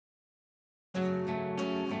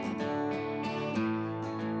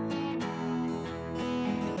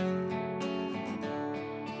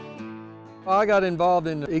I got involved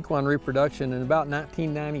in equine reproduction in about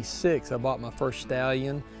 1996. I bought my first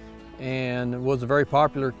stallion and it was a very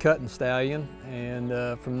popular cutting stallion.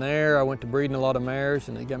 And from there I went to breeding a lot of mares,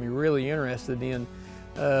 and it got me really interested in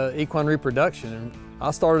equine reproduction. And I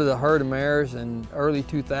started a herd of mares in early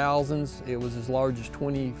 2000s. It was as large as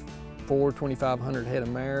 2,500 head of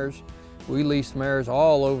mares. We leased mares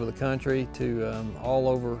all over the country to all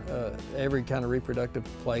over every kind of reproductive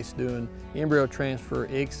place doing embryo transfer,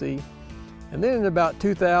 ICSI. And then in about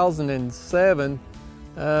 2007,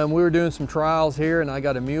 we were doing some trials here, and I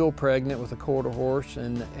got a mule pregnant with a quarter horse,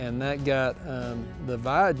 and that got the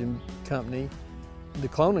Viagen company, the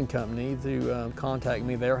cloning company, to contact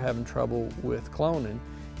me. They were having trouble with cloning.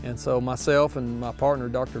 And so myself and my partner,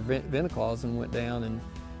 Dr. Veneclausen, went down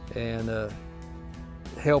and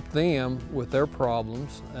helped them with their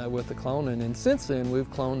problems with the cloning. And since then,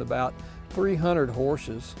 we've cloned about 300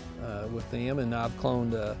 horses with them, and I've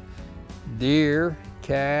cloned deer,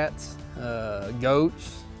 cats,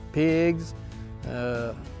 goats, pigs,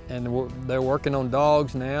 and they're working on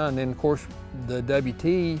dogs now. And then of course the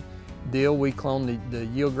WT deal, we cloned the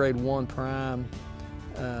yield grade 1 prime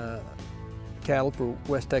cattle for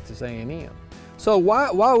West Texas A&M. So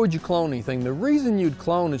why would you clone anything? The reason you'd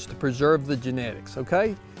clone is to preserve the genetics,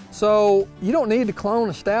 okay? So you don't need to clone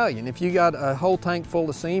a stallion if you got a whole tank full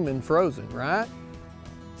of semen frozen, right?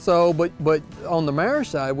 So, but on the mare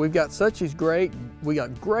side, we've got we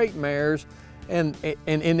got great mares, and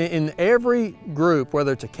in every group,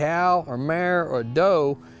 whether it's a cow or mare or a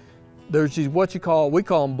doe, there's these we call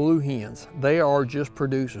them blue hens. They are just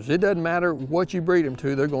producers. It doesn't matter what you breed them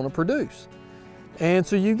to, they're going to produce. And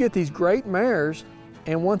so you get these great mares,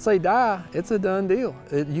 and once they die, it's a done deal.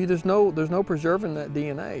 There's no preserving that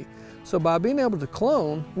DNA. So by being able to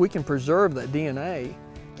clone, we can preserve that DNA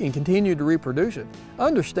and continue to reproduce it.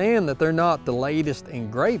 Understand that they're not the latest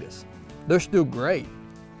and greatest. They're still great,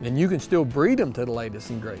 and you can still breed them to the latest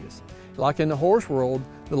and greatest. Like in the horse world,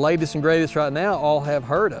 the latest and greatest right now all have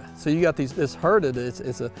HERDA. So you got this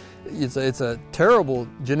HERDA. It's a terrible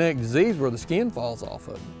genetic disease where the skin falls off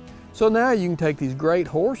of them. So now you can take these great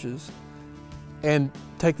horses and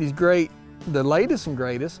take the latest and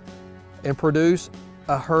greatest, and produce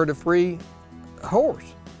a HERDA-free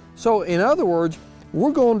horse. So in other words,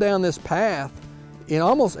 we're going down this path. In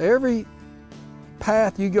almost every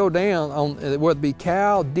path you go down, on whether it be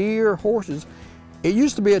cow, deer, horses, it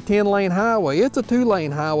used to be a 10-lane highway. It's a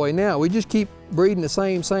 2-lane highway now. We just keep breeding the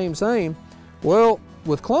same. Well,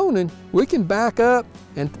 with cloning, we can back up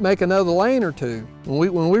and make another lane or two.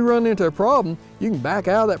 When we run into a problem, you can back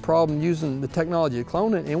out of that problem using the technology of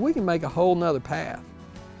cloning, and we can make a whole nother path.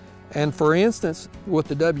 And for instance, with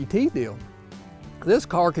the WT deal, this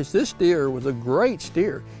steer was a great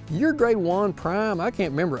steer. Year grade 1 prime, I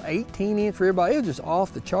can't remember, 18-inch ribeye. It was just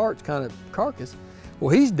off the charts kind of carcass.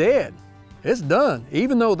 Well, he's dead. It's done.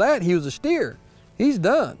 Even though that he was a steer, he's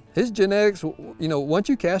done. His genetics, once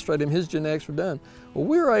you castrate him, his genetics were done. Well,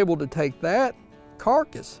 we were able to take that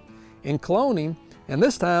carcass and clone him, and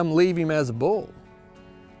this time leave him as a bull.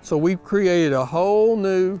 So we created a whole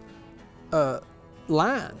new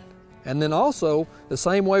line. And then also, the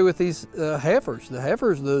same way with these heifers. The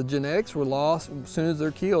heifers, the genetics were lost as soon as they're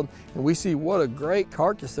killed, and we see what a great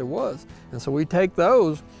carcass there was. And so we take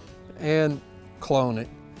those and clone it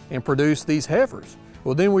and produce these heifers.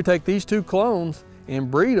 Well, then we take these 2 clones and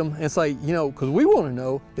breed them and say, because we want to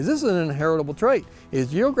know, is this an inheritable trait?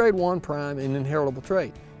 Is yield grade 1 prime an inheritable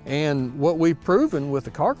trait? And what we've proven with the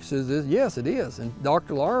carcasses is, yes, it is. And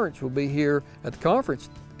Dr. Lawrence will be here at the conference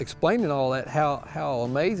explaining all that, how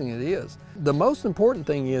amazing it is. The most important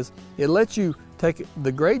thing is it lets you take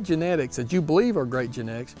the great genetics that you believe are great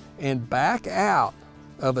genetics and back out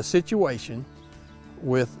of a situation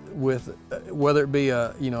with whether it be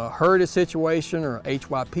a HERDA situation or a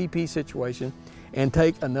HYPP situation, and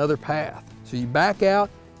take another path. So you back out,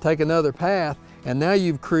 take another path, and now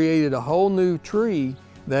you've created a whole new tree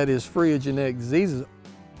that is free of genetic diseases.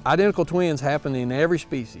 Identical twins happen in every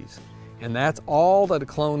species. And that's all that a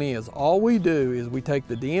clone is. All we do is we take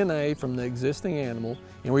the DNA from the existing animal,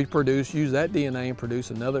 and we use that DNA and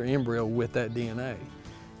produce another embryo with that DNA.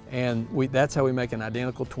 And that's how we make an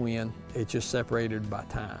identical twin. It's just separated by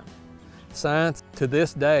time. Science to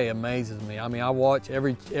this day amazes me. I mean, I watch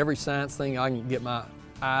every science thing I can get my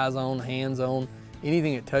eyes on, hands on,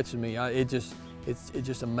 anything that touches me. It's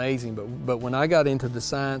just amazing. But when I got into the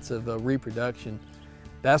science of reproduction,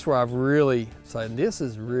 that's where I've really said, this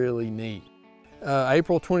is really neat.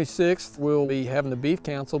 April 26th, we'll be having the Beef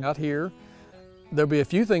Council out here. There'll be a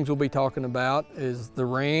few things we'll be talking about, is the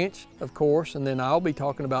ranch, of course, and then I'll be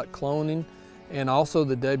talking about cloning and also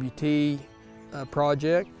the WT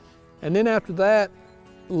project. And then after that,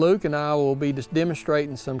 Luke and I will be just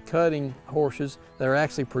demonstrating some cutting horses that are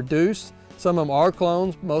actually produced. Some of them are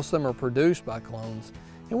clones, most of them are produced by clones.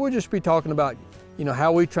 And we'll just be talking about, you know,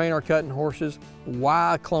 how we train our cutting horses,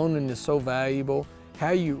 why cloning is so valuable,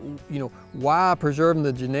 how why preserving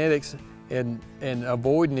the genetics and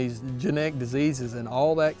avoiding these genetic diseases and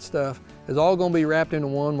all that stuff is all going to be wrapped into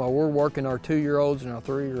one while we're working our 2-year-olds and our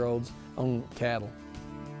 3-year-olds on cattle.